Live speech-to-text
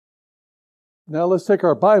Now let's take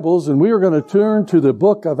our Bibles and we are going to turn to the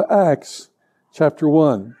book of Acts, chapter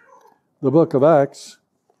 1. The book of Acts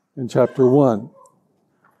in chapter 1.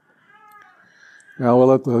 Now we'll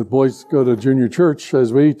let the boys go to junior church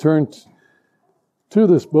as we turn to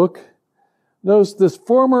this book. Notice this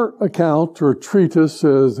former account, or treatise,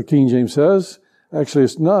 as the King James says. Actually,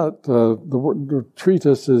 it's not. The word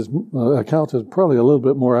treatise account is probably a little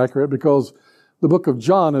bit more accurate because the book of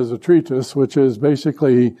John is a treatise, which is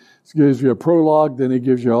basically, he gives you a prologue, then he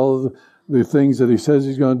gives you all of the things that he says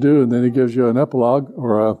he's going to do, and then he gives you an epilogue,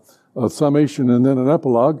 or a summation, and then an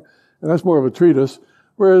epilogue. And that's more of a treatise.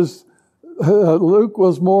 Whereas Luke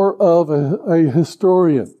was more of a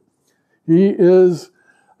historian. He is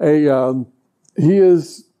a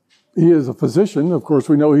physician. Of course,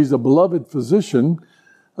 we know he's a beloved physician,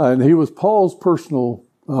 and he was Paul's personal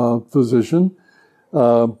physician.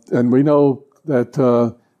 And we know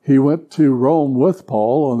that he went to Rome with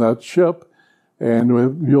Paul on that ship. And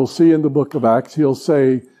you'll see in the book of Acts, he'll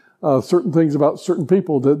say certain things about certain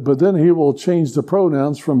people, but then he will change the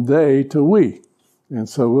pronouns from they to we. And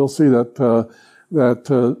so we'll see that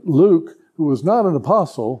Luke, who was not an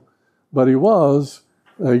apostle, but he was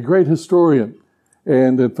a great historian.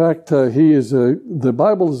 And in fact, the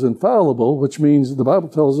Bible is infallible, which means the Bible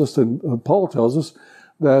tells us, and Paul tells us,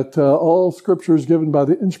 that all Scripture is given by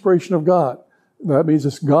the inspiration of God. That means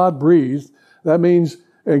it's God-breathed. That means,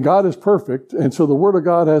 and God is perfect, and so the Word of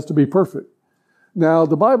God has to be perfect. Now,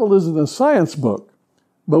 the Bible isn't a science book,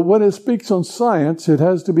 but when it speaks on science, it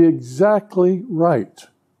has to be exactly right,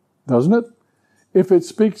 doesn't it? If it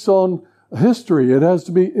speaks on history, it has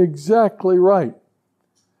to be exactly right.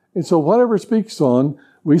 And so whatever it speaks on,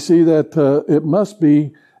 we see that it must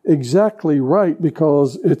be exactly right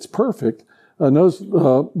because it's perfect. Notice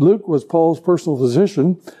Luke was Paul's personal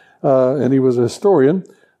physician, and he was a historian.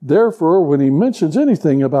 Therefore, when he mentions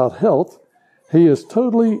anything about health, he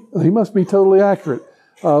must be totally accurate.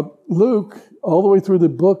 Luke, all the way through the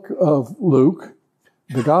book of Luke,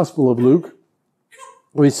 the Gospel of Luke,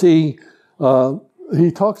 we see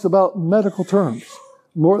he talks about medical terms.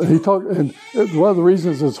 And one of the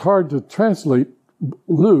reasons it's hard to translate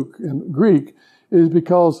Luke in Greek is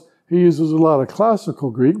because he uses a lot of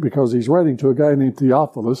classical Greek because he's writing to a guy named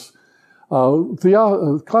Theophilus.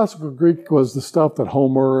 Classical Greek was the stuff that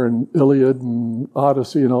Homer and Iliad and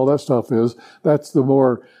Odyssey and all that stuff is. That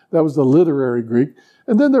was the literary Greek.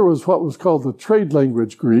 And then there was what was called the trade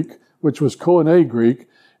language Greek, which was Koine Greek.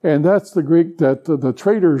 And that's the Greek that the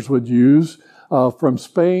traders would use from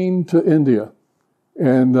Spain to India.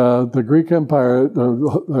 And the Greek Empire,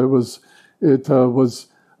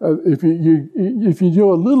 if you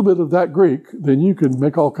do a little bit of that Greek, then you can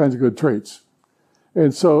make all kinds of good trades.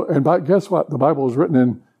 And so, guess what? The Bible is written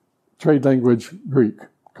in trade language Greek,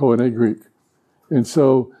 Koine Greek. And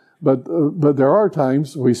so, but there are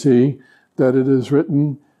times we see that it is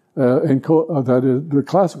written that is the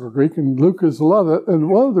classical Greek, and Luke is a lot of it. And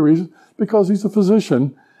one of the reasons, because he's a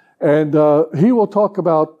physician, and he will talk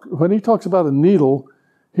about, when he talks about a needle,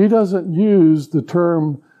 he doesn't use the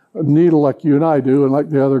term needle like you and I do, and like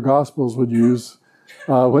the other Gospels would use.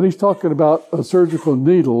 When he's talking about a surgical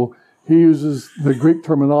needle, he uses the Greek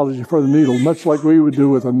terminology for the needle, much like we would do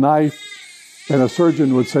with a knife, and a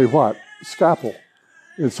surgeon would say what? Scalpel.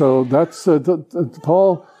 And so that's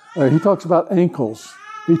Paul. He talks about ankles.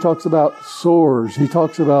 He talks about sores. He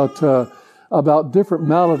talks about different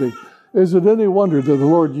malady. Is it any wonder that the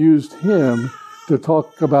Lord used him to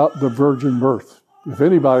talk about the virgin birth? If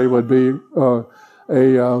anybody would be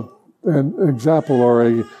an example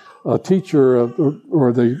or a teacher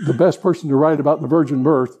or the best person to write about the virgin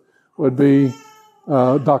birth would be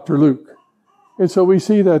Dr. Luke. And so we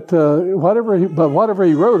see that whatever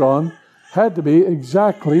he wrote on had to be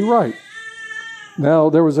exactly right. Now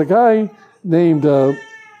there was a guy named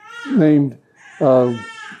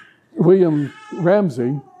William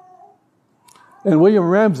Ramsey, and William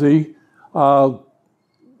Ramsey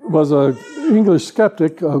was an English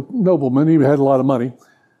skeptic, a nobleman. He had a lot of money.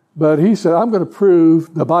 But he said, I'm going to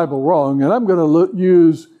prove the Bible wrong, and I'm going to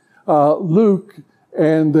use Luke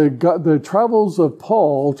and the travels of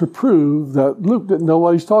Paul to prove that Luke didn't know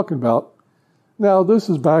what he's talking about. Now, this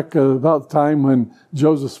is back about the time when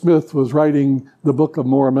Joseph Smith was writing the Book of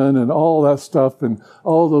Mormon and all that stuff and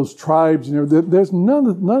all those tribes and everything. There's none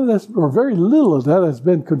of that, or very little of that has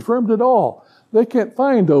been confirmed at all. They can't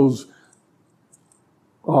find those,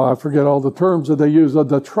 I forget all the terms that they use,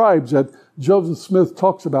 the tribes that Joseph Smith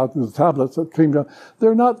talks about in the tablets that came down.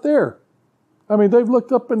 They're not there. I mean, they've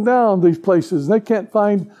looked up and down these places. And they can't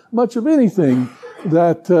find much of anything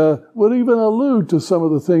that would even allude to some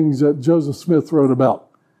of the things that Joseph Smith wrote about.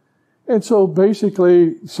 And so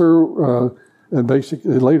basically, Sir And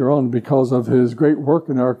basically, later on, because of his great work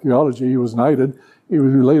in archaeology, he was knighted. He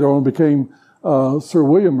later on became Sir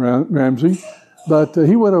William Ramsey. But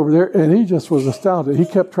he went over there, and he just was astounded. He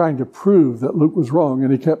kept trying to prove that Luke was wrong,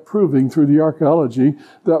 and he kept proving through the archaeology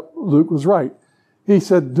that Luke was right. He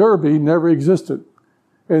said Derby never existed,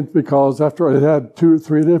 and because after all, it had 2 or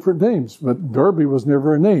 3 different names, but Derby was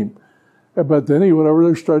never a name. But then he went over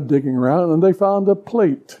there, started digging around, and they found a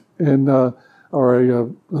plate or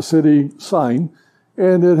a city sign,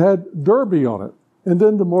 and it had Derby on it. And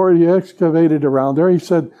then the more he excavated around there, he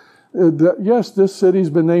said, yes, this city's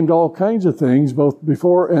been named all kinds of things, both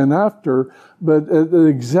before and after, but at the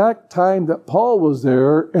exact time that Paul was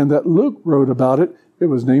there and that Luke wrote about it, it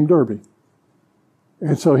was named Derby.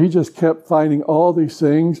 And so he just kept finding all these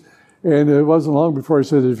things, and it wasn't long before he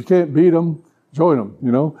said, if you can't beat them, join them,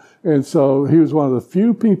 you know. And so he was one of the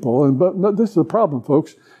few people, but this is the problem,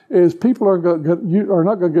 folks, is people are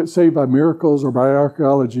not going to get saved by miracles or by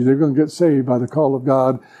archaeology. They're going to get saved by the call of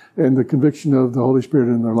God and the conviction of the Holy Spirit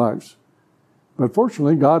in their lives. But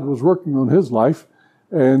fortunately, God was working on his life,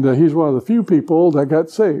 and he's one of the few people that got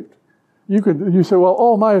saved. You say, well,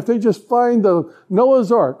 oh my, if they just find the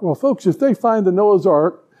Noah's Ark. Well, folks, if they find the Noah's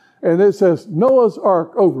Ark, and it says Noah's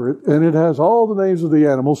Ark over it, and it has all the names of the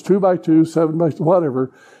animals, 2 by 2, 7 by 2,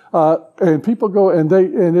 whatever, and people go, and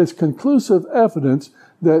it's conclusive evidence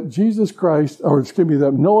that Jesus Christ,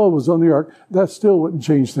 that Noah was on the ark, that still wouldn't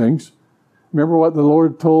change things. Remember what the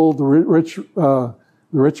Lord told the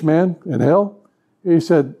rich man in hell? He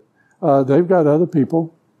said, they've got other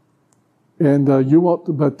people, and you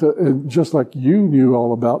won't, but just like you knew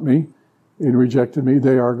all about me and rejected me,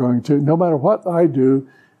 they are going to. No matter what I do,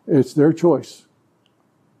 it's their choice.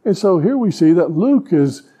 And so here we see that Luke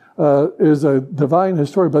is a divine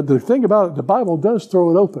historian, but the thing about it, the Bible does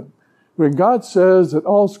throw it open. When God says that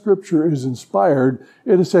all Scripture is inspired,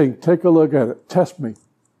 it is saying, take a look at it, test me.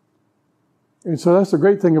 And so that's the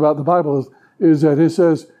great thing about the Bible is that it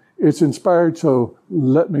says it's inspired, so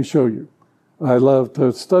let me show you. I love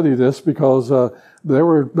to study this because there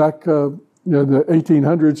were back in the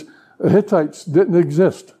 1800s, Hittites didn't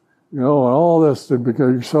exist, and all this. And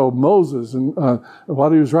because so Moses and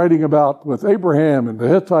what he was writing about with Abraham and the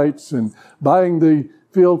Hittites and buying the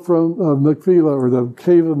field from Machpelah or the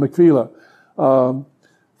cave of Machpelah from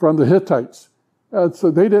the Hittites,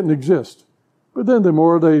 so they didn't exist. But then the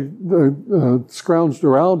more they scrounged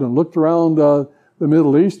around and looked around the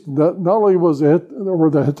Middle East, not only were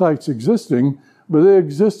the Hittites existing, but they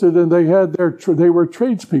existed and they were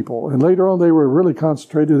tradespeople. And later on they were really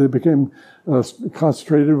concentrated. They became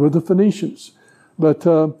concentrated with the Phoenicians. But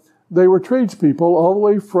they were tradespeople all the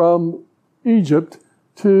way from Egypt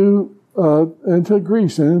into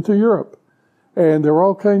Greece and into Europe. And there were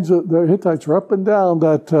all kinds of, the Hittites were up and down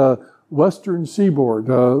that western seaboard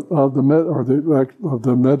of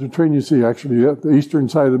the Mediterranean Sea, actually, the eastern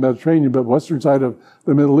side of the Mediterranean, but western side of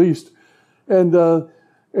the Middle East. And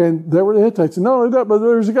there were the Hittites. And not only that, but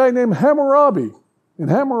there was a guy named Hammurabi. And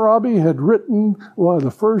Hammurabi had written one of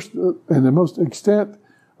the first and the most extant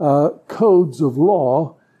codes of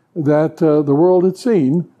law that the world had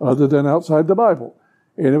seen, other than outside the Bible.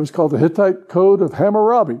 And it was called the Hittite Code of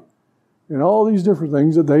Hammurabi. And all these different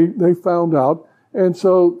things that they found out. And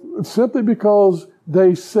so simply because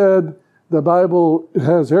they said the Bible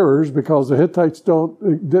has errors because the Hittites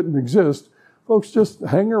didn't exist, folks, just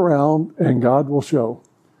hang around and God will show.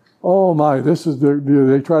 Oh my, this is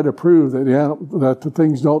they try to prove that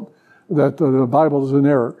the Bible is an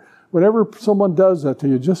error. Whenever someone does that to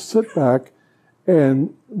you, just sit back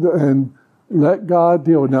and let God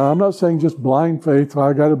deal with it. Now, I'm not saying just blind faith,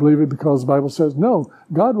 I got to believe it because the Bible says. No,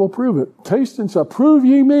 God will prove it. Taste and see. Prove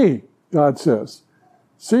ye me, God says.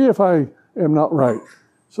 See if I am not right.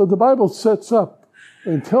 So the Bible sets up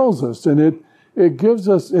and tells us, and it gives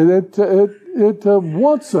us, and it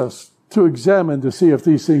wants us to examine to see if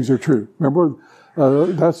these things are true. Remember,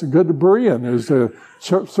 that's a good Berean, is to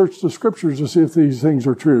search the Scriptures to see if these things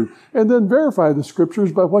are true, and then verify the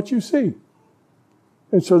Scriptures by what you see.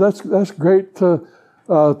 And so that's great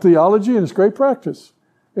theology, and it's great practice.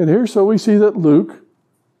 And here, so we see that Luke,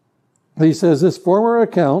 he says, this former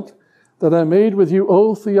account that I made with you,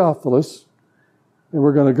 O Theophilus, and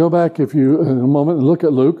we're going to go back in a moment and look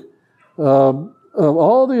at Luke,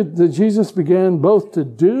 all that Jesus began both to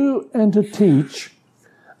do and to teach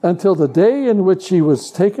until the day in which he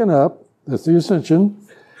was taken up, that's the ascension,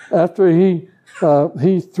 after he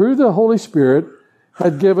through the Holy Spirit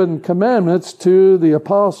had given commandments to the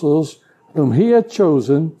apostles whom he had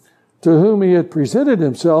chosen, to whom he had presented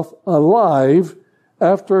himself alive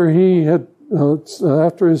after his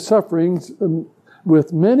sufferings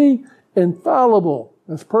with many infallible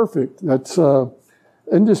That's perfect. That's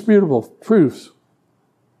indisputable truths.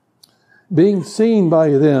 Being seen by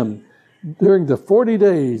them during the 40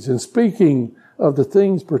 days and speaking of the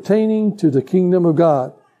things pertaining to the kingdom of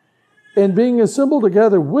God. And being assembled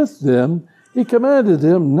together with them, he commanded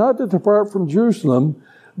them not to depart from Jerusalem,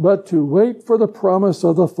 but to wait for the promise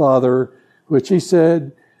of the Father, which he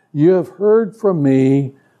said, you have heard from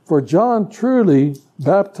me, for John truly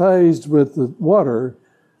baptized with the water,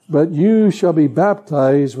 but you shall be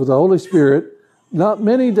baptized with the Holy Spirit not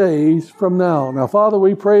many days from now. Now, Father,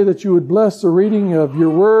 we pray that you would bless the reading of your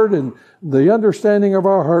word and the understanding of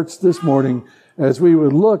our hearts this morning as we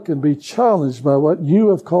would look and be challenged by what you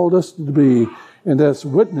have called us to be, and that's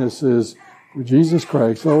witnesses for Jesus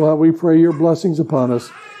Christ. Oh, we pray your blessings upon us.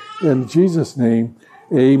 In Jesus' name,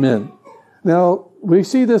 amen. Now, we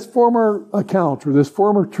see this former account or this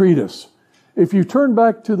former treatise. If you turn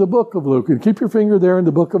back to the book of Luke, and keep your finger there in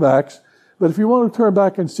the book of Acts, but if you want to turn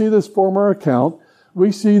back and see this former account,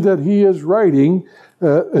 we see that he is writing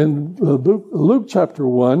in Luke chapter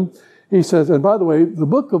 1. He says, and by the way, the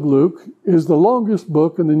book of Luke is the longest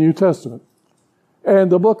book in the New Testament.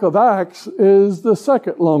 And the book of Acts is the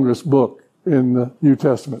second longest book in the New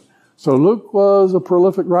Testament. So Luke was a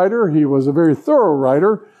prolific writer. He was a very thorough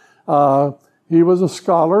writer. He was a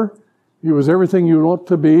scholar. He was everything you want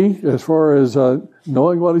to be as far as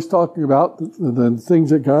knowing what he's talking about, the things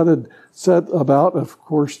that God had said about, of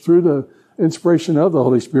course, through the inspiration of the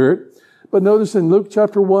Holy Spirit. But notice in Luke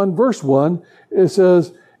chapter 1, verse 1, it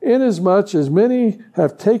says, inasmuch as many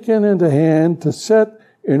have taken into hand to set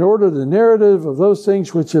in order the narrative of those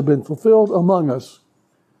things which have been fulfilled among us.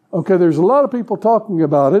 Okay, there's a lot of people talking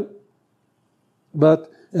about it, and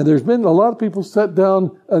there's been a lot of people set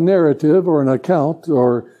down a narrative or an account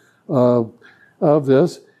of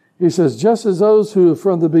this. He says, just as those who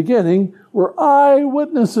from the beginning were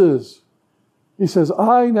eyewitnesses. He says,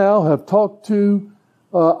 I now have talked to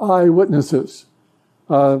eyewitnesses.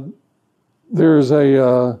 There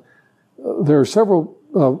are several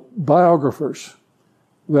biographers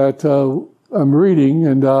that I'm reading,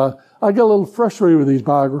 and I get a little frustrated with these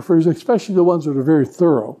biographers, especially the ones that are very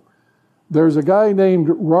thorough. There's a guy named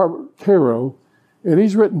Robert Caro, and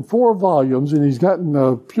he's written 4 volumes, and he's gotten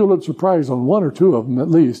a Pulitzer Prize on 1 or 2 of them at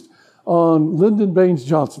least, on Lyndon Baines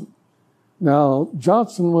Johnson. Now,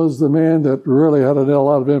 Johnson was the man that really had a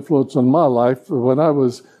lot of influence on my life when I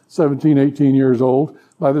was 17, 18 years old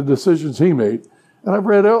by the decisions he made. And I've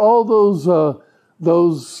read all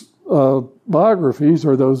those biographies,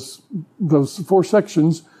 or those 4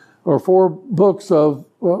 sections or 4 books of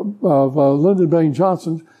Lyndon Baines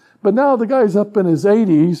Johnson. But now the guy's up in his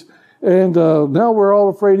 80s, and now we're all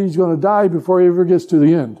afraid he's going to die before he ever gets to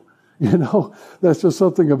the end. You know, that's just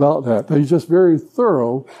something about that. He's just very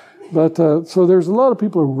thorough. But so there's a lot of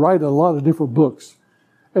people who write a lot of different books.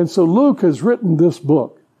 And so Luke has written this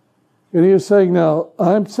book. And he is saying, now,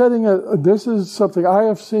 I'm setting this is something I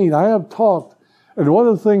have seen, I have talked. And one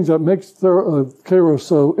of the things that makes Caro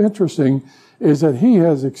so interesting is that he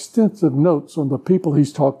has extensive notes on the people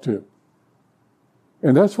he's talked to.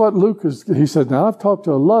 And that's what Luke he said, now I've talked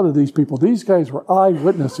to a lot of these people. These guys were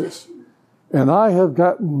eyewitnesses. And I have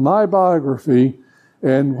gotten my biography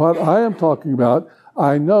and what I am talking about.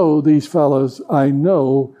 I know these fellows. I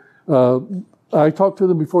know, I talked to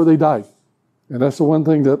them before they died. And that's the one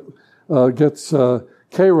thing that gets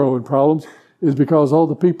Caro in problems, is because all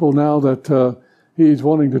the people now that he's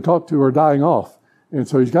wanting to talk to are dying off. And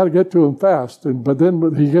so he's got to get to them fast. But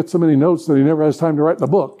then he gets so many notes that he never has time to write the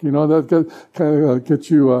book. You know, that kind of gets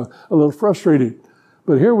you a little frustrated.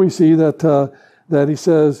 But here we see that he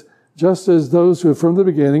says, just as those who from the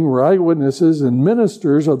beginning were eyewitnesses and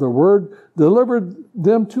ministers of the word delivered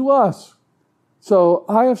them to us. So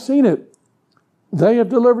I have seen it. They have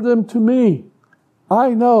delivered them to me.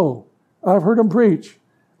 I know. I've heard them preach.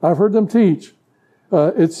 I've heard them teach.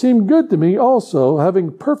 It seemed good to me also,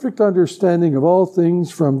 having perfect understanding of all things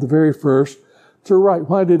from the very first, to write.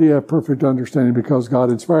 Why did he have perfect understanding? Because God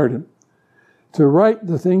inspired him. To write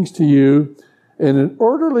the things to you in an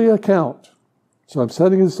orderly account. So I'm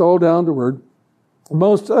setting this all down to word.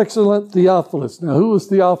 Most excellent Theophilus. Now, who was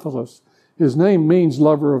Theophilus? His name means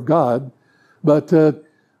lover of God. But this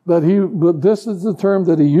is the term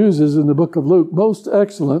that he uses in the book of Luke. Most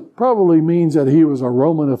excellent probably means that he was a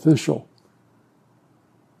Roman official.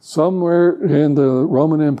 Somewhere in the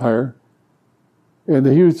Roman Empire. And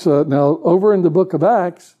he was, now over in the book of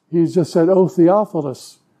Acts, he's just said, oh,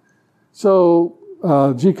 Theophilus. So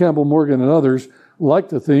G. Campbell Morgan and others like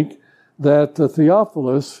to think that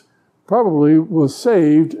Theophilus probably was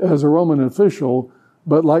saved as a Roman official,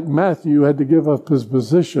 but like Matthew had to give up his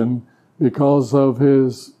position because of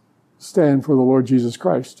his stand for the Lord Jesus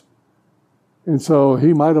Christ. And so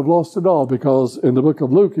he might have lost it all, because in the book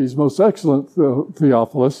of Luke, he's most excellent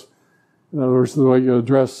Theophilus. In other words, the way you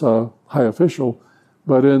address high official.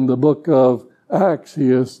 But in the book of Acts, he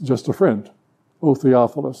is just a friend, O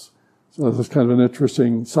Theophilus. So that's kind of an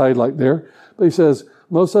interesting sidelight there. But he says,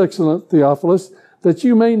 most excellent Theophilus, that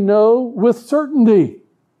you may know with certainty,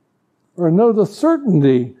 or know the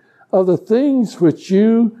certainty of the things which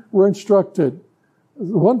you were instructed.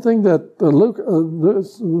 One thing that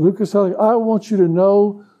Luke is telling, I want you to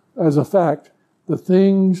know as a fact the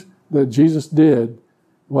things that Jesus did,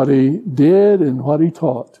 what he did and what he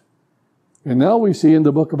taught. And now we see in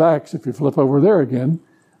the book of Acts, if you flip over there again,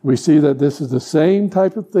 we see that this is the same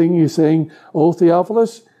type of thing. He's saying, O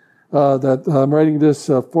Theophilus, that I'm writing this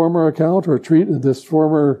former account or this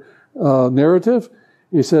former narrative.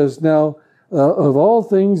 He says, now, of all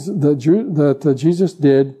things that Jesus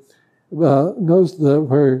did, knows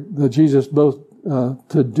where Jesus both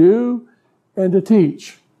to do and to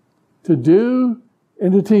teach. To do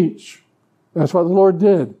and to teach. That's what the Lord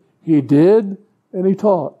did. He did and he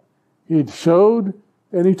taught. He showed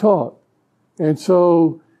and he taught. And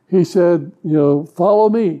so he said, follow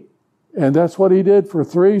me. And that's what he did for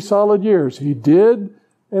 3 solid years. He did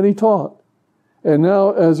and he taught. And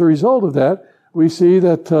now, as a result of that, we see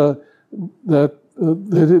that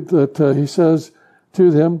he says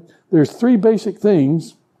to them, there's 3 basic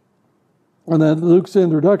things. And then Luke's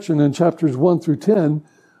introduction in chapters 1 through 10,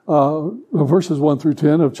 verses 1 through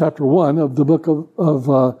 10 of chapter 1 of the book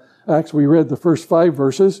of Acts, we read the first 5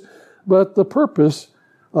 verses. But the purpose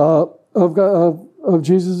of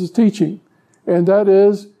Jesus' teaching, and that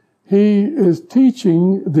is, he is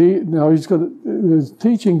teaching he's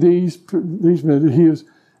teaching these men. He is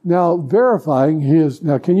now verifying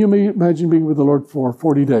now. Can you imagine being with the Lord for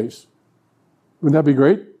 40 days? Wouldn't that be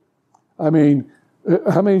great? I mean,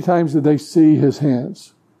 how many times did they see his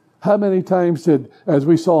hands? How many times as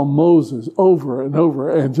we saw Moses over and over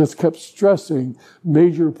and just kept stressing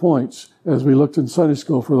major points as we looked in Sunday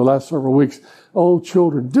school for the last several weeks. Oh,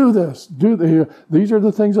 children, do this, these are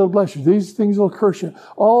the things that will bless you. These things will curse you.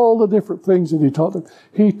 All the different things that he taught them.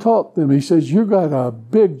 He taught them. He says, you've got a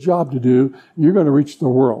big job to do. You're going to reach the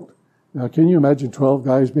world. Now, can you imagine 12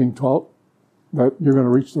 guys being taught that you're going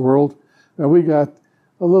to reach the world? Now, we got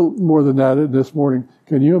a little more than that this morning.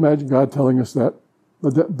 Can you imagine God telling us that?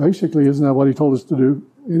 But that basically, isn't that what he told us to do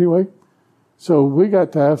anyway? So we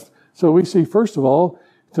got to have, so we see, first of all,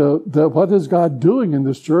 what is God doing in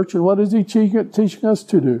this church and what is he teaching us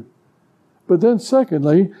to do? But then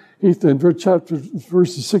secondly, in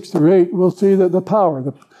verses 6 through 8, we'll see that the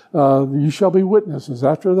power, you shall be witnesses.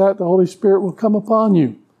 After that, the Holy Spirit will come upon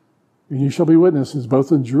you. And you shall be witnesses,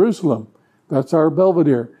 both in Jerusalem, that's our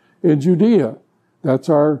Belvedere, in Judea, that's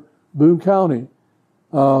our Boone County,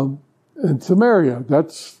 in Samaria,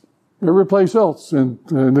 that's every place else in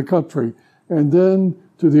the country. And then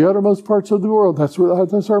to the uttermost parts of the world, that's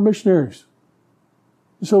our missionaries.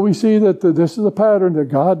 So we see that this is a pattern that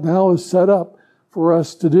God now has set up for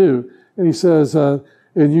us to do. And he says,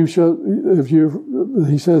 he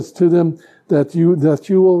says to them that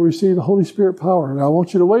you will receive the Holy Spirit power. And I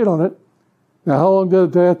want you to wait on it. Now, how long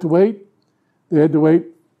did they have to wait? They had to wait.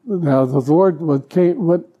 Now, the Lord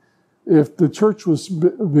if the church was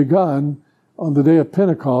begun on the day of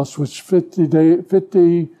Pentecost, which 50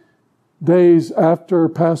 days after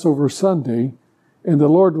Passover Sunday, and the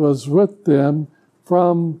Lord was with them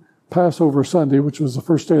from Passover Sunday, which was the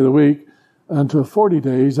first day of the week, until 40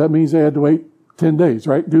 days. That means they had to wait 10 days,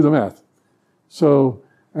 right? Do the math. So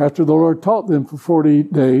after the Lord taught them for 40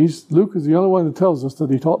 days, Luke is the only one that tells us that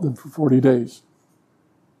he taught them for 40 days.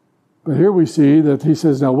 But here we see that he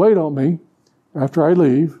says, now wait on me after I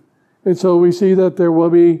leave. And so we see that there will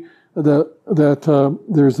be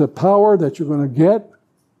there's the power that you're going to get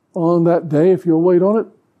on that day if you'll wait on it.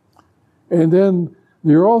 And then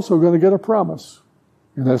you're also going to get a promise.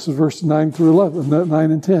 And that's verse 9 through 11,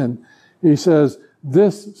 9 and 10. He says,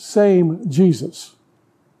 this same Jesus.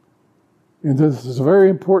 And this is very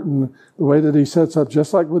important, the way that he sets up,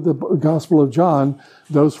 just like with the Gospel of John,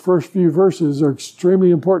 those first few verses are extremely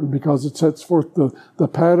important because it sets forth the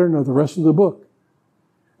pattern of the rest of the book.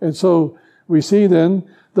 And so we see then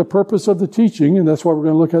the purpose of the teaching, and that's what we're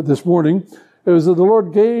going to look at this morning, is that the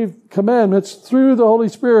Lord gave commandments through the Holy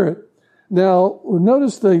Spirit. Now,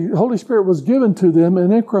 notice the Holy Spirit was given to them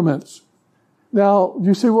in increments. Now,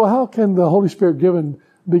 you say, well, how can the Holy Spirit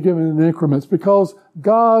be given in increments? Because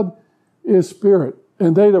God is Spirit,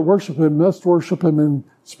 and they that worship Him must worship Him in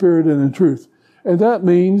spirit and in truth. And that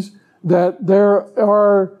means that there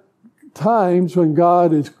are times when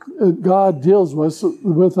God deals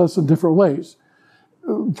with us in different ways.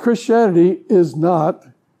 Christianity is not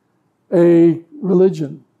a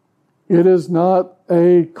religion. It is not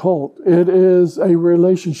a cult. It is a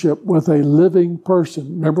relationship with a living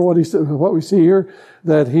person. Remember what he said, what we see here?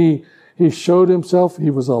 That he showed himself. He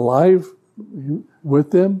was alive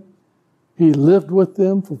with them. He lived with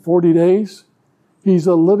them for 40 days. He's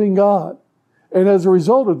a living God. And as a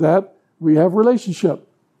result of that, we have relationship.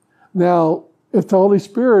 Now, if the Holy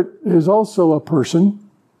Spirit is also a person,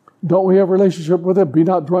 don't we have a relationship with him? Be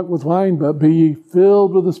not drunk with wine, but be ye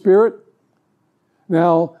filled with the Spirit.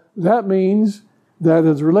 Now, that means that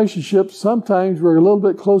as a relationship, sometimes we're a little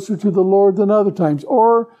bit closer to the Lord than other times.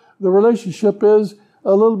 Or the relationship is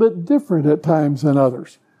a little bit different at times than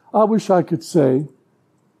others. I wish I could say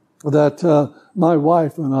that my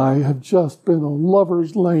wife and I have just been on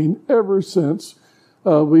lover's lane ever since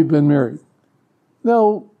we've been married.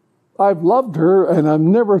 Now, I've loved her, and I've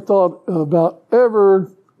never thought about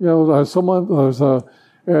ever, someone was, I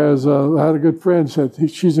had a good friend said,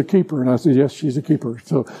 she's a keeper. And I said, yes, she's a keeper.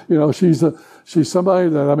 So, she's somebody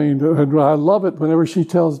that, and I love it whenever she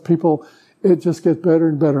tells people, it just gets better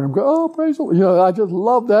and better. I'm going, oh, praise the Lord. I just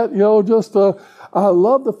love that, I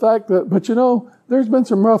love the fact that, but there's been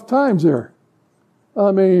some rough times there.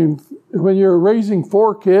 When you're raising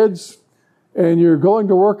 4 kids and you're going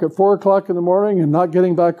to work at 4 o'clock in the morning and not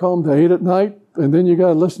getting back home to 8 at night, and then you got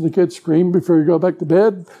to listen to kids scream before you go back to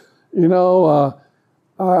bed,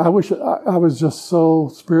 I wish I was just so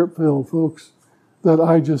spirit-filled, folks, that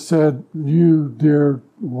I just said, you dear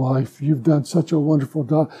wife, you've done such a wonderful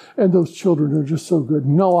job, and those children are just so good.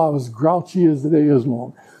 No, I was grouchy as the day is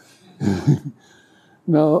long.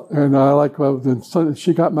 No, and I like,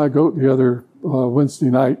 she got my goat the other Wednesday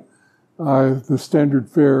night. The standard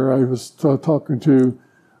fare, I was talking to,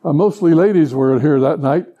 mostly ladies were here that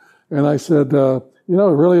night, and I said, it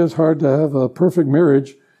really is hard to have a perfect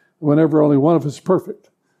marriage whenever only one of us is perfect.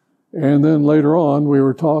 And then later on, we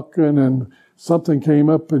were talking, and something came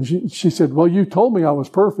up, and she said, well, you told me I was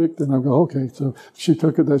perfect. And I go, okay. So she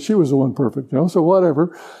took it that she was the one perfect, so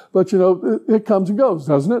whatever. But, it comes and goes,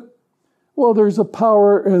 doesn't it? Well, there's a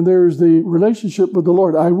power and there's the relationship with the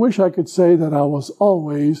Lord. I wish I could say that I was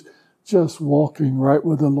always just walking right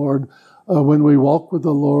with the Lord. When we walk with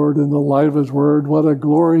the Lord in the light of His Word, what a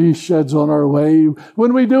glory He sheds on our way.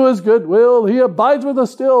 When we do His good will, He abides with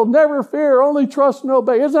us still. Never fear, only trust and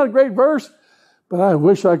obey. Isn't that a great verse? But I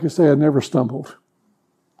wish I could say I never stumbled.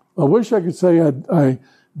 I wish I could say I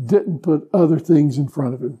didn't put other things in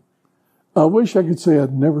front of Him. I wish I could say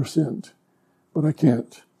I'd never sinned, but I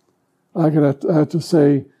can't. I have to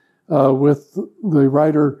say with the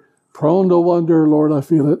writer, prone to wonder, Lord, I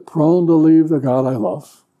feel it, prone to leave the God I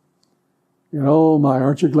love.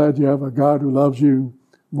 Aren't you glad you have a God who loves you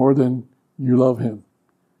more than you love Him?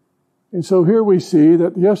 And so here we see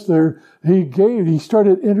that, yes, he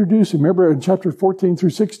started introducing, remember in chapter 14 through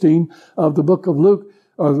 16 of the book of Luke,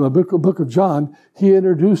 or the book of John, he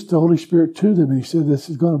introduced the Holy Spirit to them. And he said, this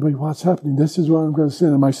is going to be what's happening. This is what I'm going to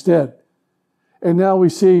send in my stead. And now we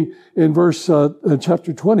see in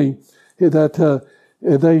chapter 20 that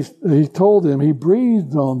he told them, he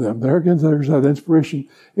breathed on them. There again, there's that inspiration.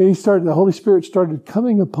 And the Holy Spirit started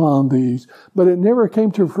coming upon these, but it never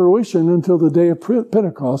came to fruition until the day of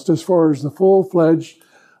Pentecost, as far as the full-fledged,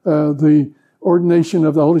 the ordination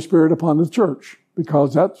of the Holy Spirit upon the church,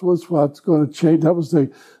 because that was what's going to change. That was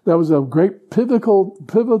a great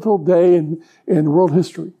pivotal day in world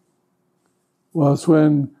history. Was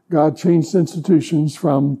when God changed institutions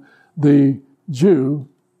from the Jew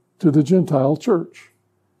to the Gentile church.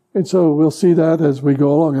 And so we'll see that as we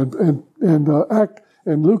go along.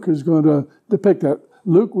 And Luke is going to depict that.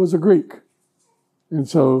 Luke was a Greek. And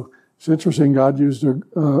so it's interesting, God used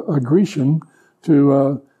a Grecian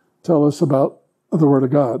to tell us about the Word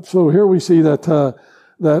of God. So here we see that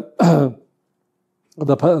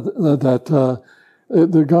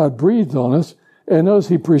God breathed on us. And notice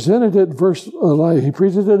He presented it, He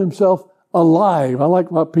presented Himself alive. I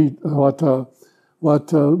like what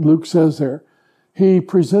Luke says there. He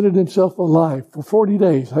presented Himself alive for 40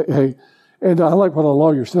 days. And I like what a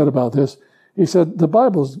lawyer said about this. He said, the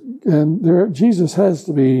Bible's, Jesus has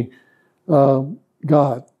to be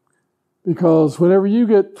God. Because whenever you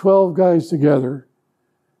get 12 guys together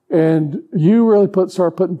and you really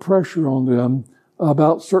start putting pressure on them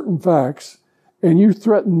about certain facts, and you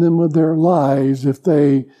threaten them with their lives if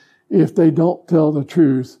they don't tell the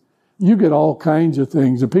truth, you get all kinds of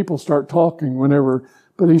things. And people start talking whenever.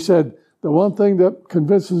 But he said, the one thing that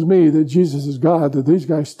convinces me that Jesus is God, that these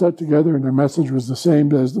guys stuck together and their message was the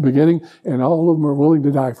same as the beginning, and all of them are willing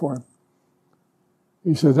to die for Him.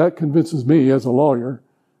 He said, that convinces me as a lawyer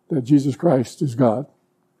that Jesus Christ is God.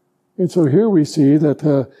 And so here we see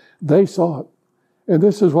that they saw it. And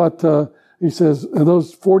this is what he says, in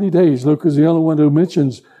those 40 days, Luke is the only one who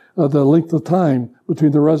mentions the length of time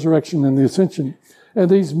between the resurrection and the ascension. And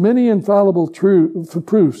these many infallible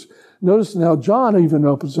proofs. Notice now, John even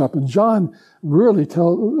opens up, and John really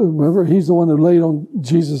remember, he's the one who laid on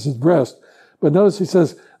Jesus' breast. But notice he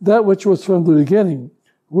says, that which was from the beginning,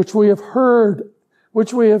 which we have heard,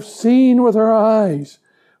 which we have seen with our eyes,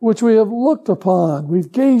 which we have looked upon.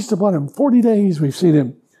 We've gazed upon him. 40 days we've seen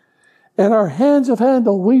him. And our hands have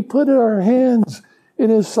handled. We put our hands in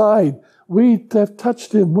his side. We have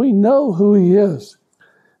touched him. We know who he is.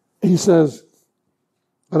 He says,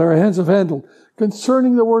 and our hands have handled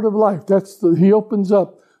concerning the word of life. He opens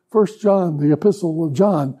up 1 John, the epistle of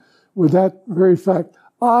John, with that very fact.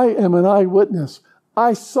 I am an eyewitness.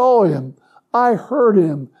 I saw him. I heard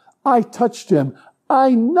him. I touched him.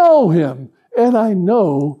 I know him. And I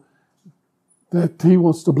know that he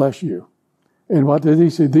wants to bless you. And what did he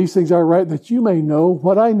say? These things are right that you may know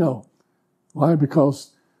what I know. Why?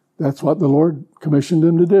 Because that's what the Lord commissioned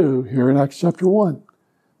him to do here in Acts chapter 1,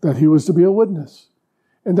 that he was to be a witness.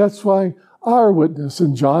 And that's why our witness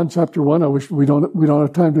in John chapter 1, I wish we don't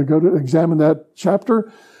have time to go to examine that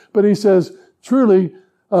chapter, but he says, truly,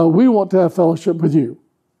 we want to have fellowship with you.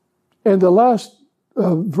 And the last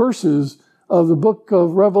verses of the book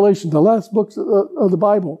of Revelation, the last books of the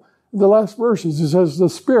Bible, the last verses, it says the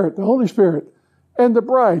Spirit, the Holy Spirit, and the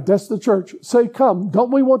bride, that's the church, say, come.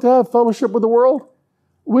 Don't we want to have fellowship with the world?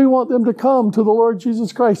 We want them to come to the Lord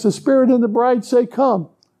Jesus Christ. The Spirit and the bride say, come.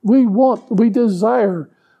 We desire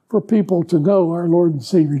for people to know our Lord and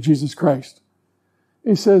Savior, Jesus Christ.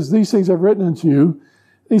 He says, these things I've written unto you.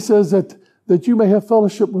 He says that you may have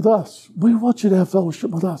fellowship with us. We want you to have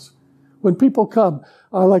fellowship with us. When people come,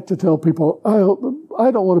 I like to tell people,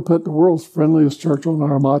 I don't want to put the world's friendliest church on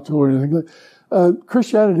our motto or anything.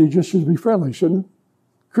 Christianity just should be friendly, shouldn't it?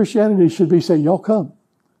 Christianity should be say, y'all come.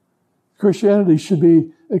 Christianity should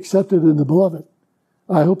be accepted in the beloved.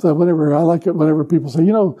 I hope that whenever people say,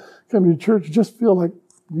 come to church, just feel like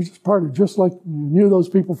you just parted just like you knew those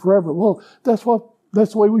people forever. Well, that's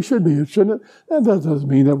the way we should be, shouldn't it? And that doesn't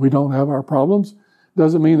mean that we don't have our problems.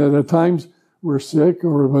 Doesn't mean that at times we're sick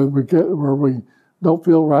or we don't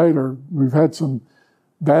feel right or we've had some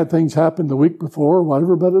bad things happen the week before or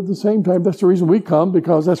whatever. But at the same time, that's the reason we come,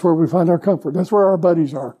 because that's where we find our comfort. That's where our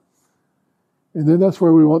buddies are. And then that's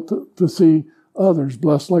where we want to see others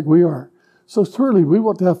blessed like we are. So truly, we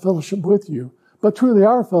want to have fellowship with you. But truly,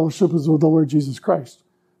 our fellowship is with the Lord Jesus Christ.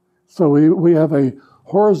 So we have a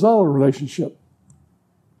horizontal relationship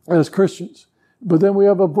as Christians. But then we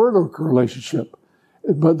have a vertical relationship.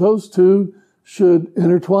 But those two should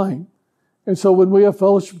intertwine. And so when we have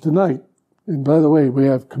fellowship tonight, and by the way, we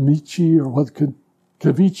have kamichi or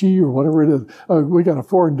kavichi or whatever it is. We got a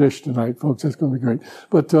foreign dish tonight, folks. That's going to be great.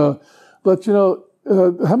 But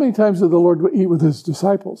how many times did the Lord eat with his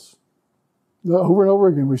disciples? Over and over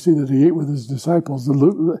again, we see that he ate with his disciples.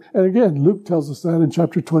 And again, Luke tells us that in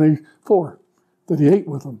chapter 24, that he ate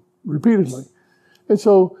with them repeatedly. And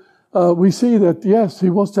so we see that, yes, he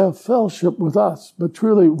wants to have fellowship with us, but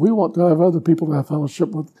truly we want to have other people to have fellowship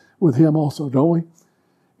with him also, don't we?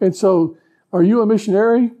 And so are you a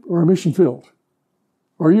missionary or a mission field?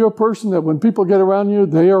 Are you a person that when people get around you,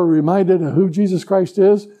 they are reminded of who Jesus Christ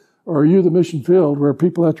is? Or are you the mission field where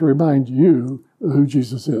people have to remind you of who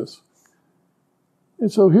Jesus is?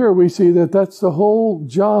 And so here we see that that's the whole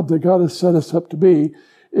job that God has set us up to be,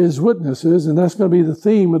 is witnesses, and that's going to be the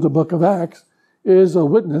theme of the book of Acts, is a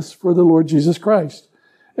witness for the Lord Jesus Christ.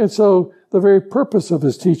 And so the very purpose of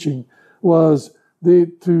his teaching was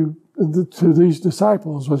to these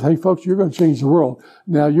disciples was, hey folks, you're going to change the world.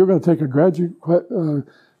 Now you're going to take a graduate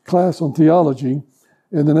class on theology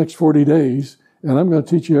in the next 40 days, and I'm going to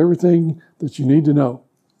teach you everything that you need to know.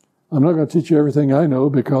 I'm not going to teach you everything I know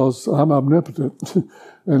because I'm omnipotent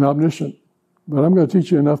and omniscient, but I'm going to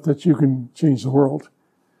teach you enough that you can change the world.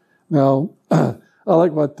 Now, I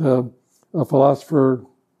like what a philosopher,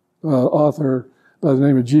 author by the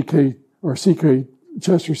name of C.K.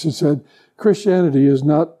 Chesterton said, Christianity is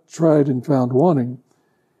not tried and found wanting.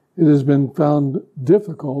 It has been found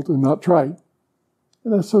difficult and not tried.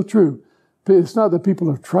 And that's so true. It's not that people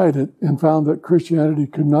have tried it and found that Christianity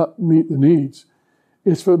could not meet the needs.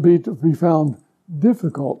 It's to be found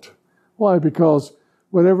difficult. Why? Because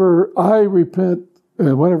whenever I repent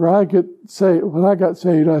and whenever I get saved, when I got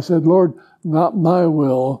saved, I said, Lord, not my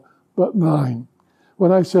will, but thine.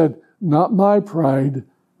 When I said, not my pride,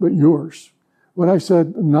 but yours. When I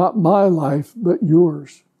said, not my life, but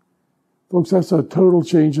yours. Folks, that's a total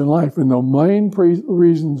change in life. And the main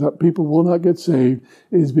reasons that people will not get saved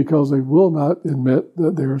is because they will not admit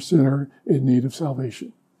that they're a sinner in need of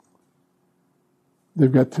salvation.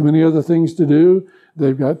 They've got too many other things to do.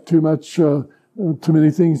 They've got too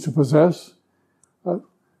many things to possess.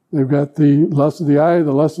 They've got the lust of the eye,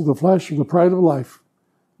 the lust of the flesh, or the pride of life.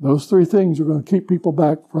 Those three things are going to keep people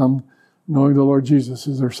back from knowing the Lord Jesus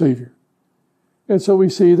as their Savior. And so we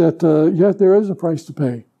see that, yet there is a price to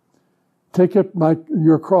pay. Take up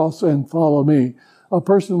your cross and follow me. A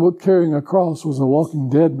person carrying a cross was a walking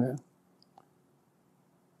dead man.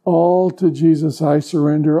 All to Jesus I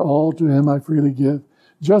surrender, all to him I freely give.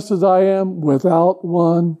 Just as I am, without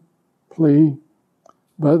one plea,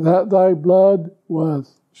 but that thy blood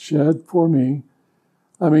was shed for me.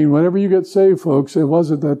 I mean, whenever you get saved, folks, it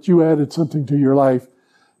wasn't that you added something to your life.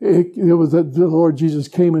 It was that the Lord Jesus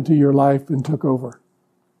came into your life and took over.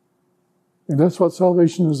 And that's what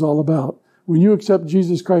salvation is all about. When you accept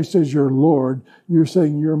Jesus Christ as your Lord, you're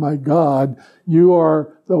saying, you're my God. You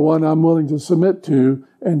are the one I'm willing to submit to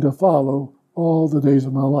and to follow all the days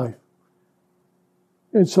of my life.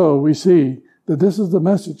 And so we see that this is the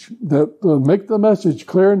message, that make the message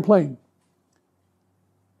clear and plain.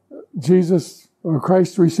 Jesus, or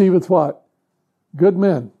Christ receiveth what? Good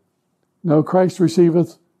men. No, Christ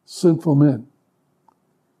receiveth sinful men.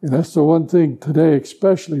 And that's the one thing today,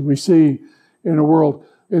 especially, we see in the world.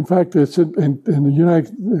 In fact, it's in the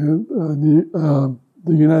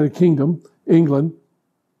United Kingdom, England.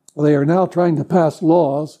 They are now trying to pass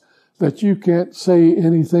laws that you can't say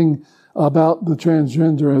anything about the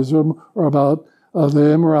transgenderism or about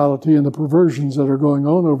the immorality and the perversions that are going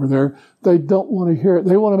on over there. They don't want to hear it.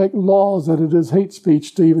 They want to make laws that it is hate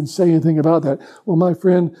speech to even say anything about that. Well, my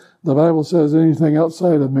friend, the Bible says anything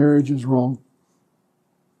outside of marriage is wrong.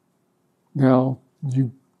 Now,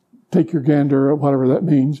 you take your gander at whatever that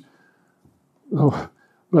means.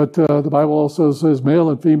 But the Bible also says male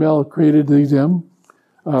and female created them.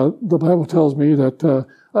 The Bible tells me that,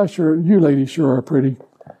 you ladies sure are pretty.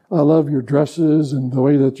 I love your dresses and the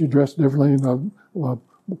way that you dress differently. And I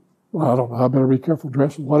don't know, I better be careful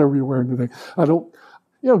dressing, whatever you're wearing today.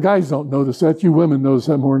 Guys don't notice that. You women notice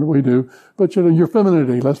that more than we do. But, your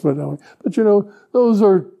femininity, let's put it that way. But, those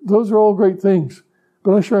are all great things.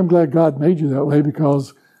 But I sure am glad God made you that way,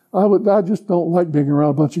 because I just don't like being around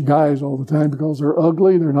a bunch of guys all the time because they're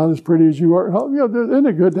ugly. They're not as pretty as you are. Isn't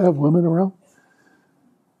it good to have women around?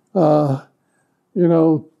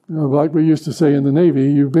 Like we used to say in the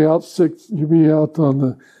Navy, you'd be out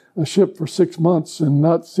on a ship for 6 months and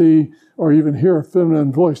not see or even hear a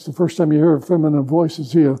feminine voice. The first time you hear a feminine voice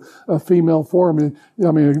is see a female form.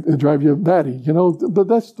 It drives you batty, But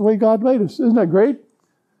that's the way God made us. Isn't that great?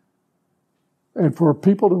 And for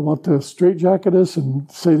people to want to straitjacket us and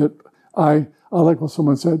say that I like what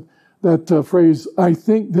someone said, that phrase, I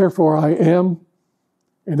think, therefore I am.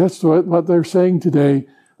 And that's what they're saying today.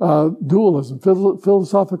 Dualism,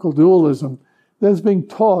 philosophical dualism, that's being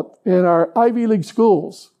taught in our Ivy League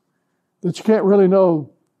schools, that you can't really know,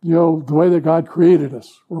 the way that God created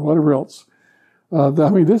us or whatever else.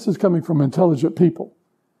 This is coming from intelligent people.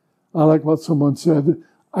 I like what someone said,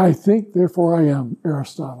 I think, therefore I am,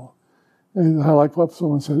 Aristotle. And I like what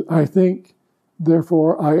someone said, I think,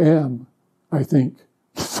 therefore I am, I think.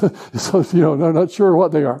 So, I'm not sure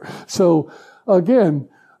what they are. So, again,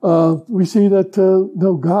 we see that,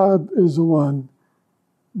 no, God is the one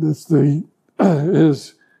that's He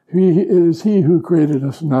is He who created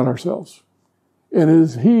us, not ourselves. And it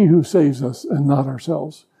is He who saves us and not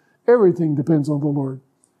ourselves. Everything depends on the Lord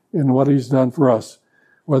and what He's done for us.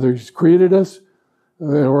 Whether He's created us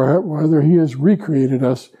or whether He has recreated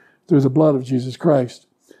us through the blood of Jesus Christ.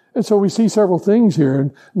 And so we see several things here.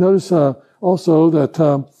 And notice also that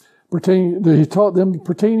He taught them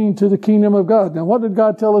pertaining to the kingdom of God. Now, what did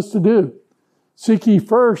God tell us to do? Seek ye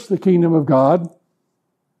first the kingdom of God,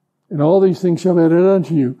 and all these things shall be added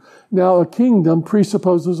unto you. Now, a kingdom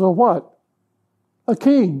presupposes a what? A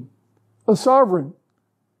king, a sovereign.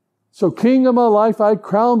 So, King of my life, I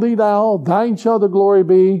crown thee now, thine shall the glory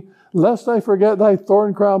be, lest I forget thy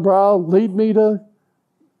thorn-crowned brow, lead me to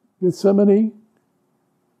Gethsemane.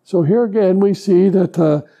 So here again we see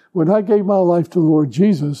that when I gave my life to the Lord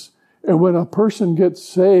Jesus, and when a person gets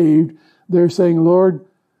saved, they're saying, Lord,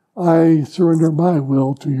 I surrender my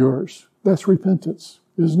will to yours. That's repentance,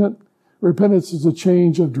 isn't it? Repentance is a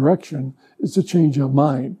change of direction. It's a change of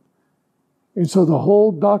mind. And so the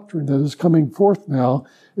whole doctrine that is coming forth now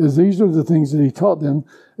is these are the things that He taught them,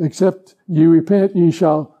 except ye repent, ye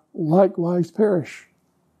shall likewise perish,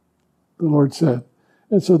 the Lord said.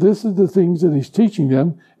 And so this is the things that He's teaching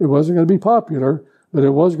them. It wasn't going to be popular, but it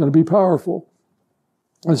was going to be powerful.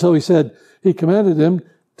 And so he said, he commanded them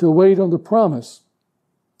to wait on the promise.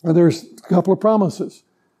 And there's a couple of promises.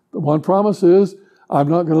 The one promise is, I'm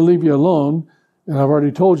not going to leave you alone. And I've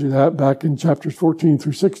already told you that back in chapters 14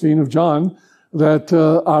 through 16 of John, that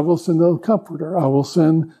I will send the comforter. I will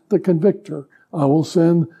send the convictor. I will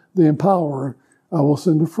send the empowerer. I will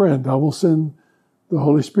send a friend. I will send the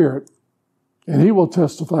Holy Spirit. And he will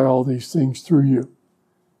testify all these things through you.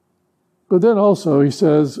 But then also he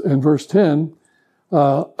says in verse 10,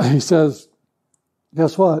 he says,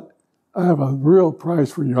 guess what? I have a real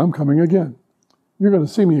prize for you. I'm coming again. You're going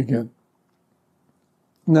to see me again.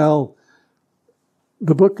 Now,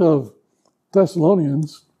 the book of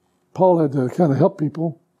Thessalonians, Paul had to kind of help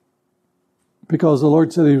people because the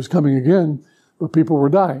Lord said he was coming again, but people were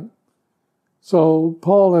dying. So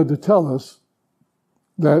Paul had to tell us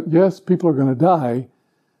that, yes, people are going to die,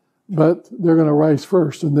 but they're going to rise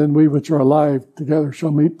first, and then we which are alive together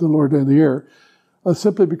shall meet the Lord in the air.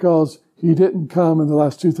 Simply because he didn't come in the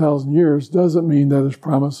last 2,000 years doesn't mean that his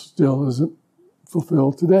promise still isn't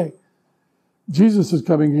fulfilled today. Jesus is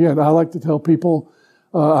coming again. I like to tell people,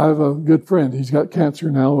 I have a good friend. He's got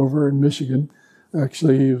cancer now over in Michigan.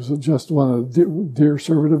 Actually, he was just one dear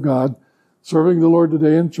servant of God, serving the Lord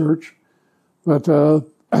today in church. But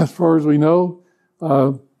as far as we know,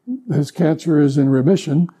 his cancer is in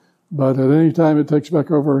remission. But at any time it takes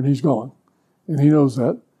back over and he's gone. And he knows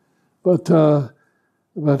that. But I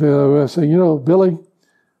was saying, Billy,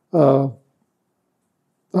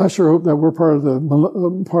 I sure hope that we're part of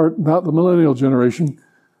not the millennial generation,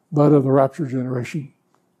 but of the rapture generation.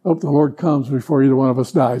 I hope the Lord comes before either one of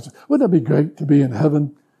us dies. Wouldn't it be great to be in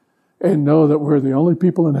heaven and know that we're the only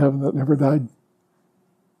people in heaven that never died?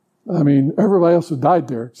 I mean, everybody else has died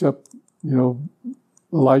there except,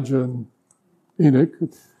 Elijah and Enoch.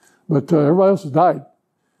 But everybody else has died.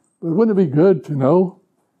 But wouldn't it be good to know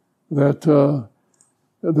that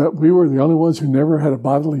that we were the only ones who never had a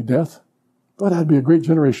bodily death? But that'd be a great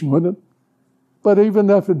generation, wouldn't it? But even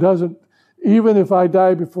if it doesn't, even if I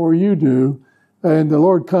die before you do, and the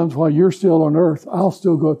Lord comes while you're still on earth, I'll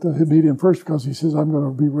still go to meet him first because he says, I'm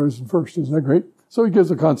going to be risen first. Isn't that great? So he gives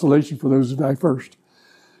a consolation for those who die first.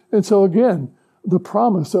 And so again, the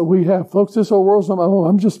promise that we have, folks, this whole world's not my home.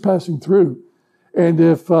 I'm just passing through. And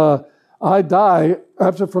if I die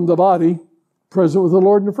absent from the body, present with the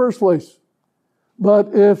Lord in the first place. But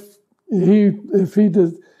if he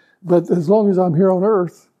did, but as long as I'm here on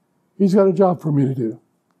earth, he's got a job for me to do.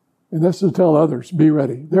 And that's to tell others, be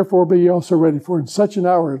ready. Therefore be ye also ready, for in such an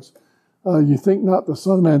hour as you think not the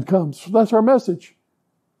Son of Man comes. So that's our message.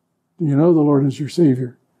 Do you know the Lord is your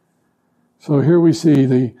Savior? So here we see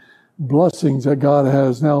the blessings that God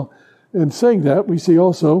has. Now, in saying that, we see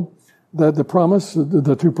also that the promise,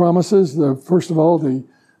 the two promises, first of all,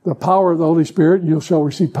 the power of the Holy Spirit, you shall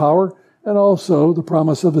receive power, and also the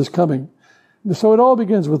promise of his coming. So it all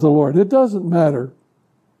begins with the Lord. It doesn't matter,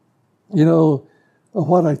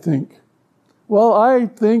 what I think. Well, I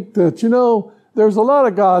think that, there's a lot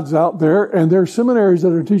of gods out there, and there's seminaries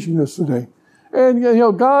that are teaching this today. And,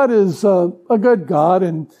 God is a good God,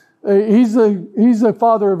 and he's the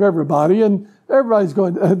Father of everybody, and everybody's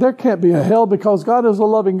going, there can't be a hell because God is a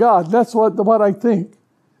loving God. That's what I think.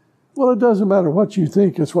 Well, it doesn't matter what you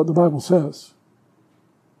think. It's what the Bible says.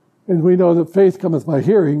 And we know that faith cometh by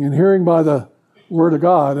hearing, and hearing by the Word of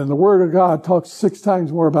God. And the Word of God talks 6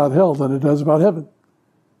 times more about hell than it does about heaven.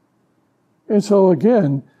 And so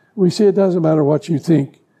again, we see it doesn't matter what you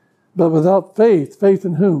think. But without faith, faith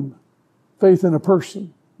in whom? Faith in a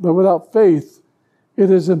person. But without faith, it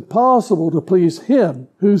is impossible to please him.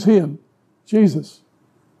 Who's him? Jesus.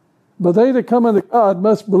 But they that come unto God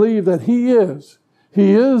must believe that he is.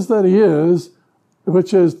 He is that he is,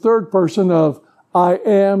 which is third person of I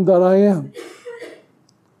am that I am.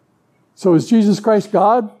 So is Jesus Christ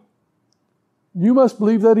God? You must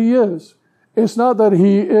believe that he is. It's not that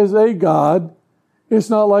he is a God. It's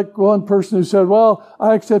not like one person who said, well,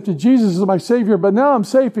 I accepted Jesus as my Savior, but now I'm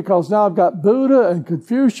safe because now I've got Buddha and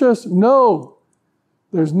Confucius. No.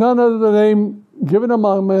 There's none other name given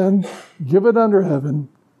among men, given under heaven,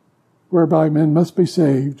 whereby men must be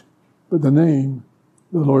saved, but the name,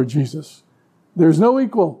 the Lord Jesus. There's no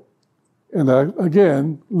equal. And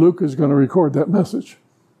again, Luke is going to record that message.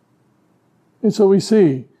 And so we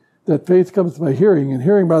see that faith comes by hearing, and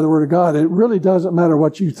hearing by the Word of God. It really doesn't matter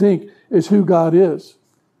what you think. It's who God is.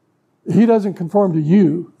 He doesn't conform to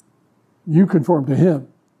you. You conform to him.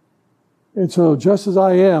 And so just as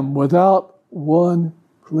I am, without one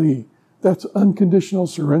plea, that's unconditional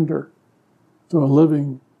surrender to a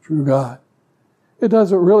living, true God. It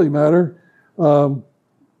doesn't really matter, how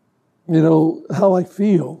I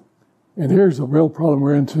feel. And here's a real problem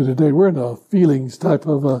we're into today. We're in a feelings type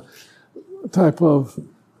of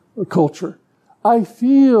culture. I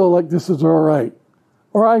feel like this is all right.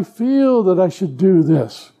 Or I feel that I should do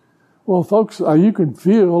this. Well, folks, you can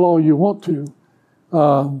feel all you want to.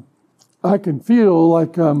 I can feel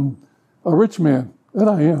like I'm a rich man, and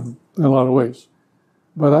I am in a lot of ways.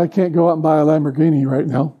 But I can't go out and buy a Lamborghini right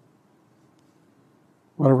now.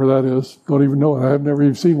 Whatever that is. Don't even know it. I've never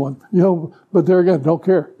even seen one. But there again, don't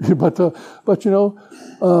care. but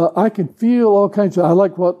I can feel all kinds of... I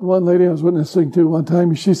like what one lady I was witnessing to one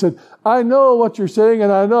time. She said, I know what you're saying,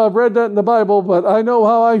 and I know I've read that in the Bible, but I know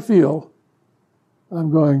how I feel.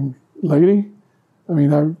 I'm going, lady, I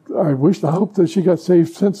mean, I hope that she got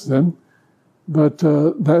saved since then, but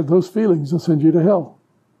those feelings will send you to hell.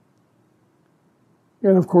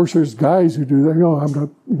 And of course, there's guys who do that.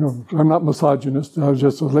 I'm not misogynist. I was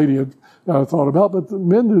just a lady I thought about, but the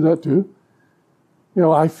men do that too.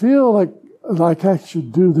 I feel like I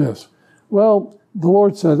should do this. Well, the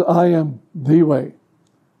Lord says, I am the way,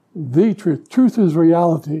 the truth. Truth is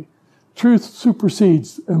reality. Truth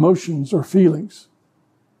supersedes emotions or feelings.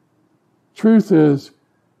 Truth is,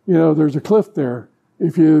 there's a cliff there.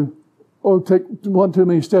 If you take one too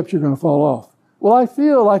many steps, you're going to fall off. Well, I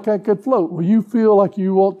feel like I could float. Well, you feel like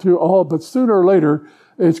you want to, but sooner or later,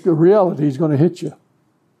 reality is going to hit you.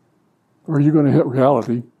 Or you're going to hit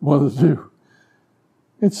reality, one of the two.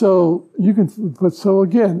 And so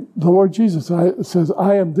again, the Lord Jesus says,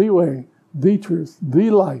 I am the way, the truth, the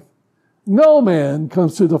life. No man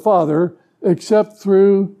comes to the Father except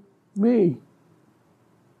through me.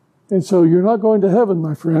 And so you're not going to heaven,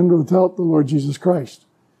 my friend, without the Lord Jesus Christ.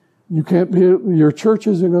 Your church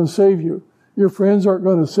isn't going to save you. Your friends aren't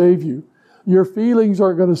going to save you. Your feelings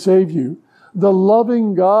aren't going to save you. The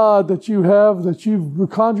loving God that you have, that you've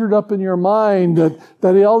conjured up in your mind,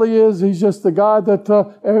 that all he is, he's just the God that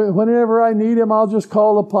whenever I need him, I'll just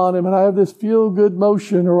call upon him and I have this feel-good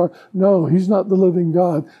motion. No, he's not the living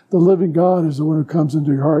God. The living God is the one who comes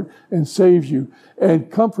into your heart and saves you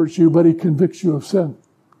and comforts you, but he convicts you of sin.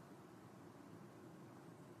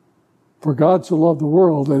 For God so loved the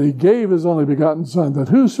world that he gave his only begotten Son, that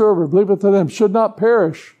whosoever believeth in him should not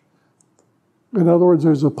perish. In other words,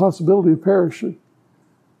 there's a possibility of perishing.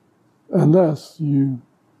 Unless to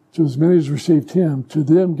as many as received him, to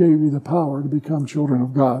them gave he the power to become children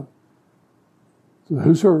of God. So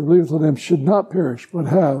whosoever believeth in him should not perish, but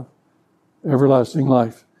have everlasting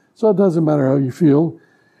life. So it doesn't matter how you feel.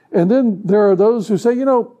 And then there are those who say,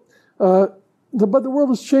 but the world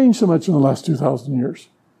has changed so much in the last 2,000 years.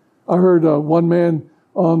 I heard one man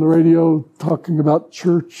on the radio talking about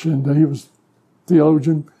church, and he was a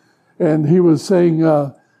theologian, and he was saying,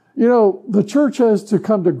 the church has to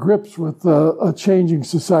come to grips with a changing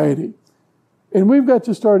society. And we've got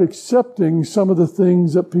to start accepting some of the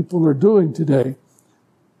things that people are doing today.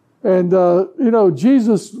 And,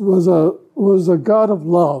 Jesus was a God of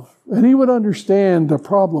love, and he would understand the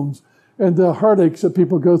problems and the heartaches that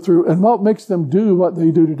people go through and what makes them do what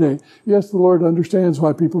they do today. Yes, the Lord understands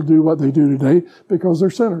why people do what they do today, because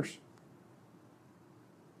they're sinners.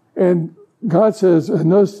 And God says,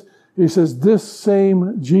 he says, this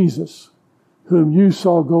same Jesus whom you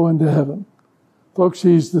saw go into heaven. Folks,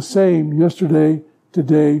 he's the same yesterday,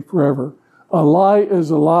 today, forever. A lie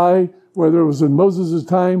is a lie, whether it was in Moses'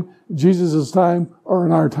 time, Jesus' time, or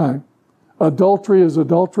in our time. Adultery is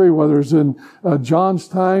adultery, whether it's in John's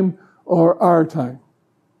time or our time.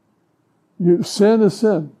 Sin is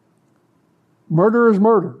sin. Murder is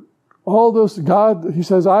murder. All those, God, he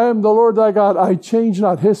says, I am the Lord thy God. I change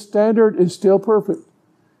not. His standard is still perfect.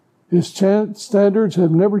 His standards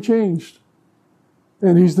have never changed.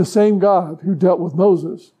 And he's the same God who dealt with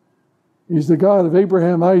Moses. He's the God of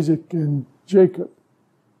Abraham, Isaac, and Jacob.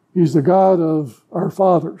 He's the God of our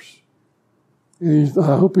fathers. And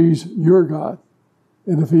I hope he's your God.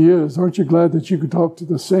 And if he is, aren't you glad that you could talk to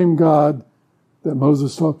the same God that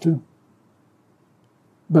Moses talked to?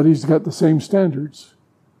 But he's got the same standards.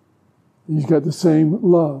 He's got the same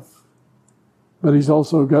love. But he's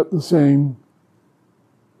also got the same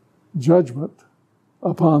judgment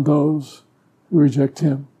upon those who reject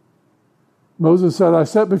him. Moses said, I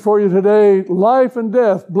set before you today life and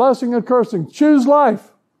death, blessing and cursing. Choose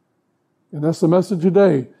life. And that's the message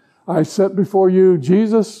today. I set before you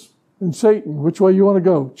Jesus and Satan. Which way you want to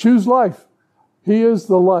go? Choose life. He is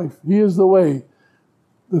the life. He is the way,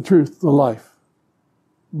 the truth, the life.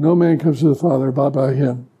 No man comes to the Father but by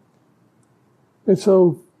him. And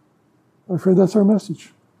so, my friend, that's our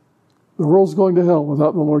message. The world's going to hell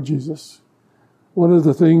without the Lord Jesus. One of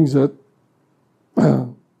the things that I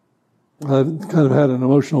kind of had an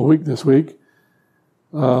emotional week this week.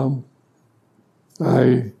 I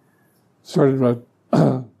started,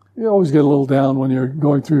 you always get a little down when you're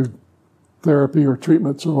going through therapy or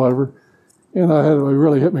treatments or whatever. And it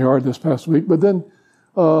really hit me hard this past week. But then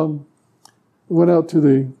went out to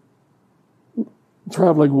the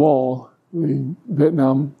traveling wall, the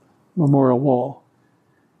Vietnam Memorial Wall.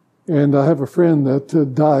 And I have a friend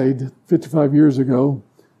that died 55 years ago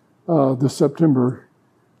this September.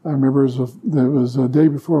 I remember it was a day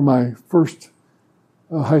before my first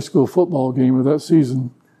high school football game of that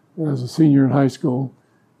season as a senior in high school.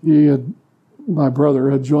 My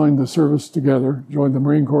brother had joined the service together, joined the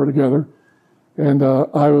Marine Corps together, and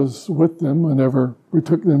I was with them whenever we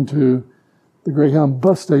took them to the Greyhound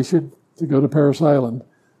bus station to go to Parris Island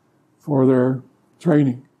for their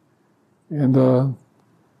training. And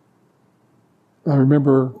I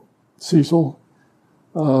remember Cecil.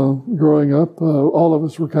 Growing up, all of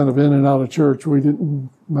us were kind of in and out of church. We didn't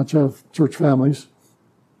much have church families.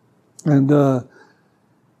 And I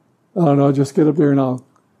don't know, I'll just get up there and I'll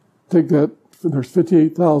take that. There's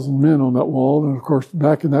 58,000 men on that wall. And of course,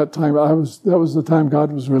 back in that time, that was the time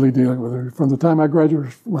God was really dealing with her. From the time I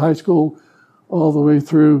graduated from high school all the way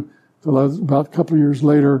through till about a couple of years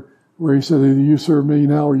later, where he said, either you serve me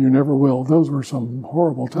now or you never will. Those were some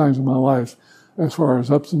horrible times in my life as far as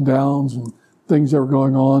ups and downs and things that were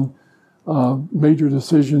going on, major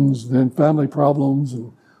decisions, then family problems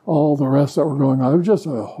and all the rest that were going on. It was just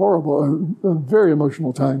a horrible, a very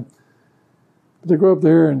emotional time. But to go up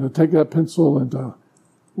there and to take that pencil and to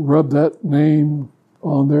rub that name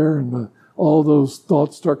on there and all those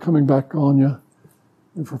thoughts start coming back on you.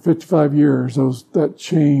 And for 55 years, that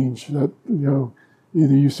change, that,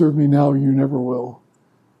 either you serve me now or you never will.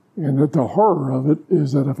 And that the horror of it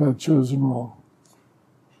is that if I had chosen wrong.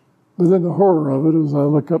 But then the horror of it is I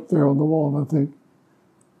look up there on the wall and I think,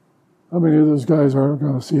 how many of those guys are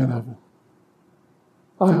going to see in heaven?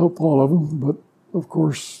 I hope all of them, but of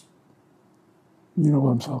course, you know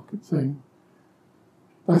what I'm saying.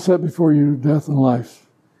 I set before you death and life.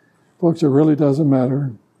 Folks, it really doesn't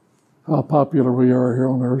matter how popular we are here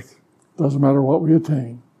on earth. It doesn't matter what we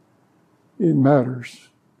attain. It matters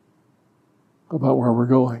about where we're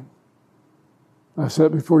going. I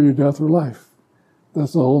set before you death or life.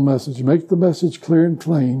 That's the whole message. Make the message clear and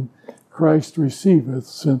plain. Christ receiveth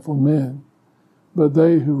sinful men, but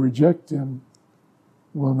they who reject him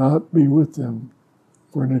will not be with him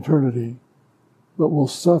for an eternity, but will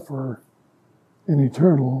suffer an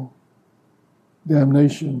eternal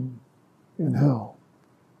damnation in hell.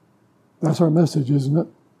 That's our message, isn't it?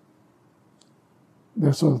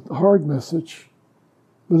 That's a hard message,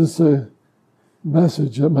 but it's a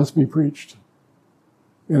message that must be preached.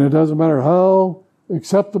 And it doesn't matter how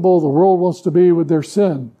acceptable the world wants to be with their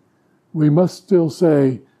sin. We must still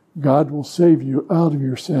say, God will save you out of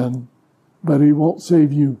your sin, but he won't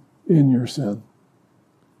save you in your sin.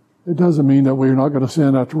 It doesn't mean that we're not going to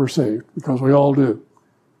sin after we're saved, because we all do.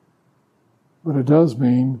 But it does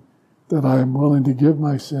mean that I am willing to give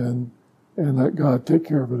my sin and let God take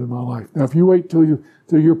care of it in my life. Now, if you wait till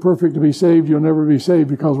you're perfect to be saved, you'll never be saved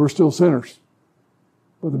because we're still sinners.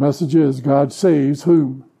 But the message is, God saves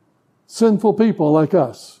whom? Sinful people like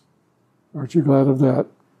us. Aren't you glad of that?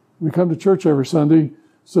 We come to church every Sunday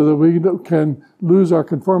so that we can lose our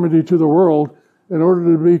conformity to the world in order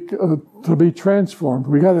to be transformed.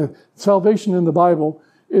 Salvation in the Bible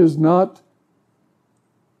is not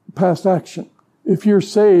past action. If you're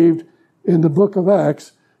saved in the book of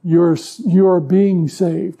Acts, you are being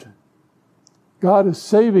saved. God is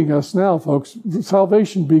saving us now, folks.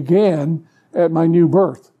 Salvation began at my new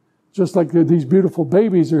birth. Just like these beautiful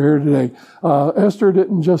babies are here today. Esther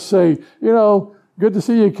didn't just say, good to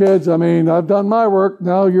see you kids. I mean, I've done my work.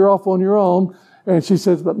 Now you're off on your own. And she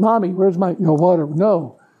says, but mommy, where's my, whatever.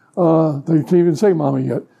 No. They can't even say mommy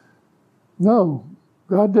yet. No.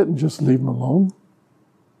 God didn't just leave them alone.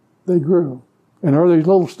 They grew. And are they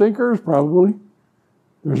little stinkers? Probably.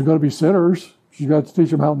 There's going to be sinners. She's got to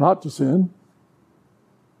teach them how not to sin.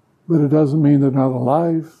 But it doesn't mean they're not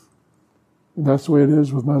alive. And that's the way it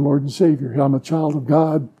is with my Lord and Savior. I'm a child of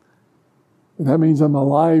God. And that means I'm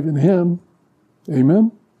alive in him.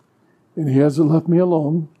 Amen? And he hasn't left me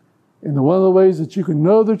alone. And one of the ways that you can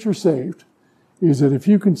know that you're saved is that if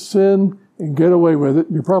you can sin and get away with it,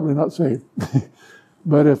 you're probably not saved.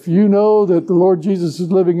 But if you know that the Lord Jesus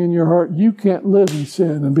is living in your heart, you can't live in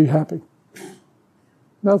sin and be happy.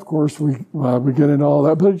 Now, of course, we get into all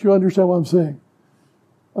that, but you understand what I'm saying.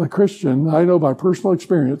 A Christian, I know by personal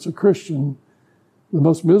experience, a Christian, the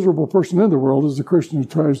most miserable person in the world is the Christian who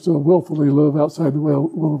tries to willfully live outside the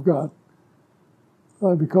will of God.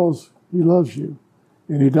 Because he loves you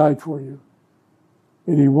and he died for you.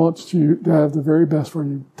 and He wants you to have the very best for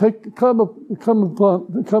you. Come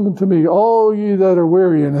unto me, all ye that are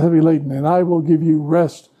weary and heavy laden, and I will give you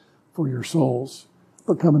rest for your souls.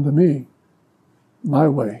 But come unto me, my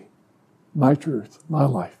way, my truth, my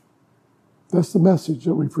life. That's the message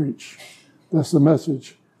that we preach. That's the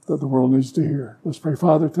message that the world needs to hear. Let's pray.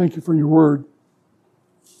 Father, thank you for your word.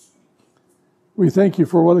 We thank you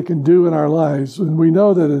for what it can do in our lives. And we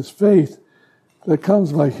know that it's faith that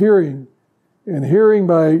comes by hearing, and hearing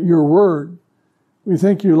by your word. We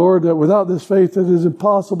thank you, Lord, that without this faith it is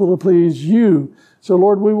impossible to please you. So,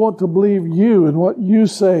 Lord, we want to believe you and what you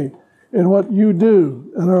say and what you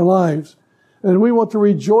do in our lives. And we want to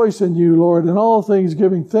rejoice in you, Lord, in all things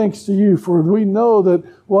giving thanks to you, for we know that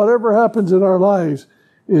whatever happens in our lives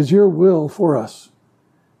is your will for us.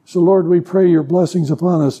 So, Lord, we pray your blessings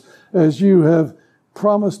upon us as you have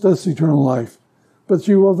promised us eternal life. But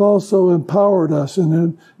you have also empowered us,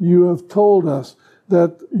 and you have told us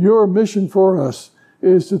that your mission for us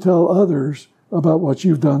is to tell others about what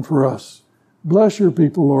you've done for us. Bless your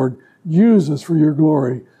people, Lord. Use us for your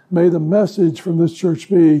glory. May the message from this church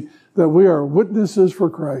be that we are witnesses for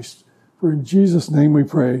Christ. For in Jesus' name we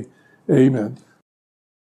pray, amen.